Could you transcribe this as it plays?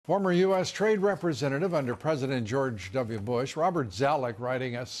Former U.S. Trade Representative under President George W. Bush, Robert Zoellick,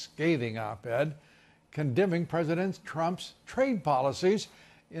 writing a scathing op-ed condemning President Trump's trade policies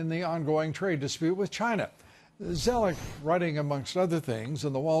in the ongoing trade dispute with China. Zoellick, writing amongst other things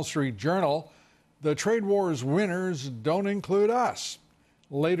in the Wall Street Journal, "The trade war's winners don't include us."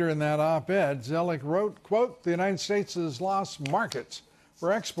 Later in that op-ed, Zoellick wrote, quote, "The United States has lost markets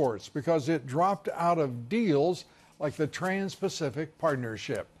for exports because it dropped out of deals like the Trans-Pacific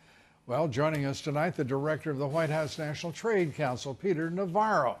Partnership." Well, joining us tonight, the director of the White House National Trade Council, Peter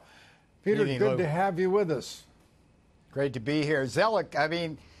Navarro. Peter, good to have you with us. Great to be here. Zoellick, I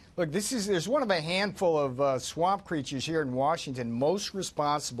mean, look, there's one of a handful of swamp creatures here in Washington most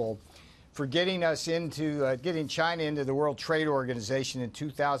responsible for getting us into, getting China into the World Trade Organization in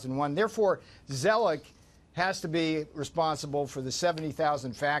 2001. Therefore, Zoellick has to be responsible for the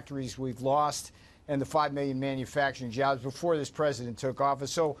 70,000 factories we've lost and the 5 million manufacturing jobs before this president took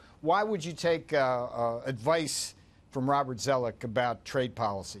office. So why would you take advice from Robert Zoellick about trade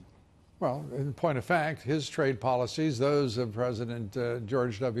policy? Well, in point of fact, his trade policies, those of President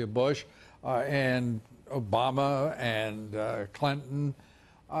George W. Bush and Obama and Clinton,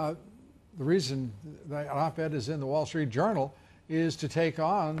 the reason the op-ed is in the Wall Street Journal is to take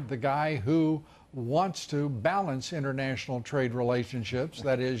on the guy who wants to balance international trade relationships,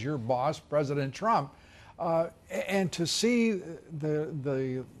 that is your boss, President Trump, and to see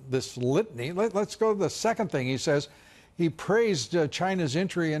this litany. Let's go to the second thing he says. He praised China's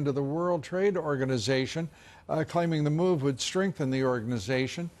entry into the World Trade Organization, claiming the move would strengthen the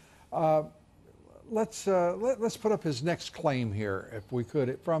organization. Let's put up his next claim here, if we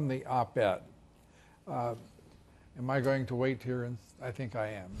could, from the op-ed. Am I going to wait here? And I think I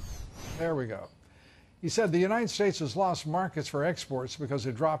am. There we go. He said the United States has lost markets for exports because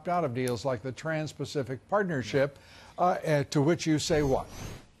it dropped out of deals like the Trans-Pacific Partnership, to which you say what?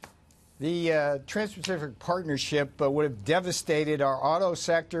 The Trans-Pacific Partnership would have devastated our auto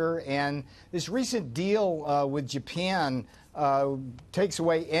sector, and this recent deal with Japan takes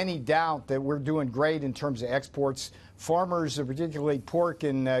away any doubt that we're doing great in terms of exports. Farmers, particularly pork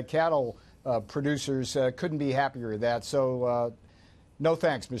and cattle producers, couldn't be happier with that. So no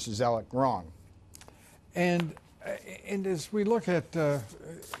thanks, Mr. Zoellick. Wrong. And as we look at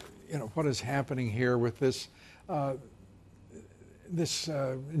what is happening here with this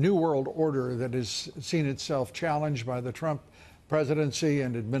new world order that has seen itself challenged by the Trump presidency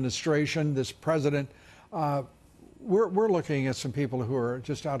and administration, this president, we're looking at some people who are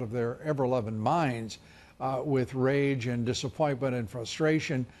just out of their ever-loving minds with rage and disappointment and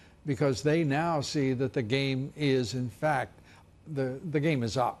frustration because they now see that the game is, in fact, the game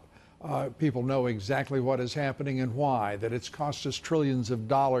is up. People know exactly what is happening and why, that it's cost us trillions of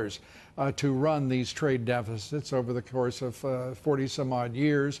dollars to run these trade deficits over the course of 40-some-odd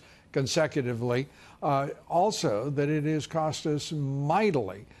years consecutively. Also, that it has cost us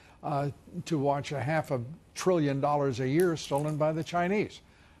mightily to watch $500 billion a year stolen by the Chinese.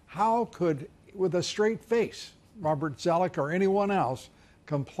 How could, with a straight face, Robert Zoellick or anyone else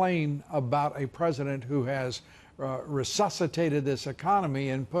complain about a president who has resuscitated this economy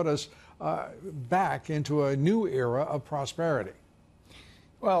and put us back into a new era of prosperity?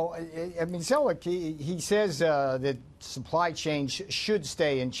 Well, I mean, Zoellick, he says that supply chains should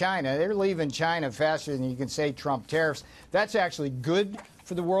stay in China. They're leaving China faster than you can say Trump tariffs. That's actually good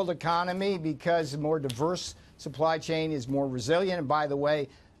for the world economy because a more diverse supply chain is more resilient. And by the way,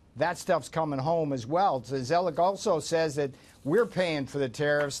 that stuff's coming home as well. So Zoellick also says that we're paying for the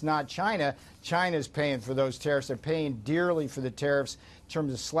tariffs, not China. China's paying for those tariffs. They're paying dearly for the tariffs in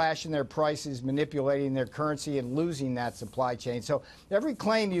terms of slashing their prices, manipulating their currency, and losing that supply chain. So every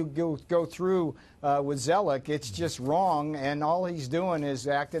claim you go through with Zoellick, it's just wrong, and all he's doing is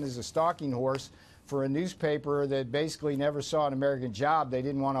acting as a stalking horse for a newspaper that basically never saw an American job they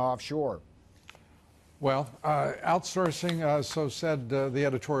didn't want to offshore. Well, outsourcing, so said the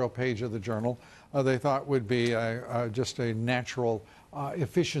editorial page of the Journal, they thought would be just a natural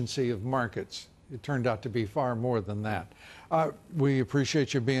efficiency of markets. It turned out to be far more than that. We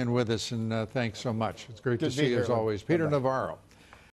appreciate you being with us, and thanks so much. It's great to see you as always. Peter Navarro.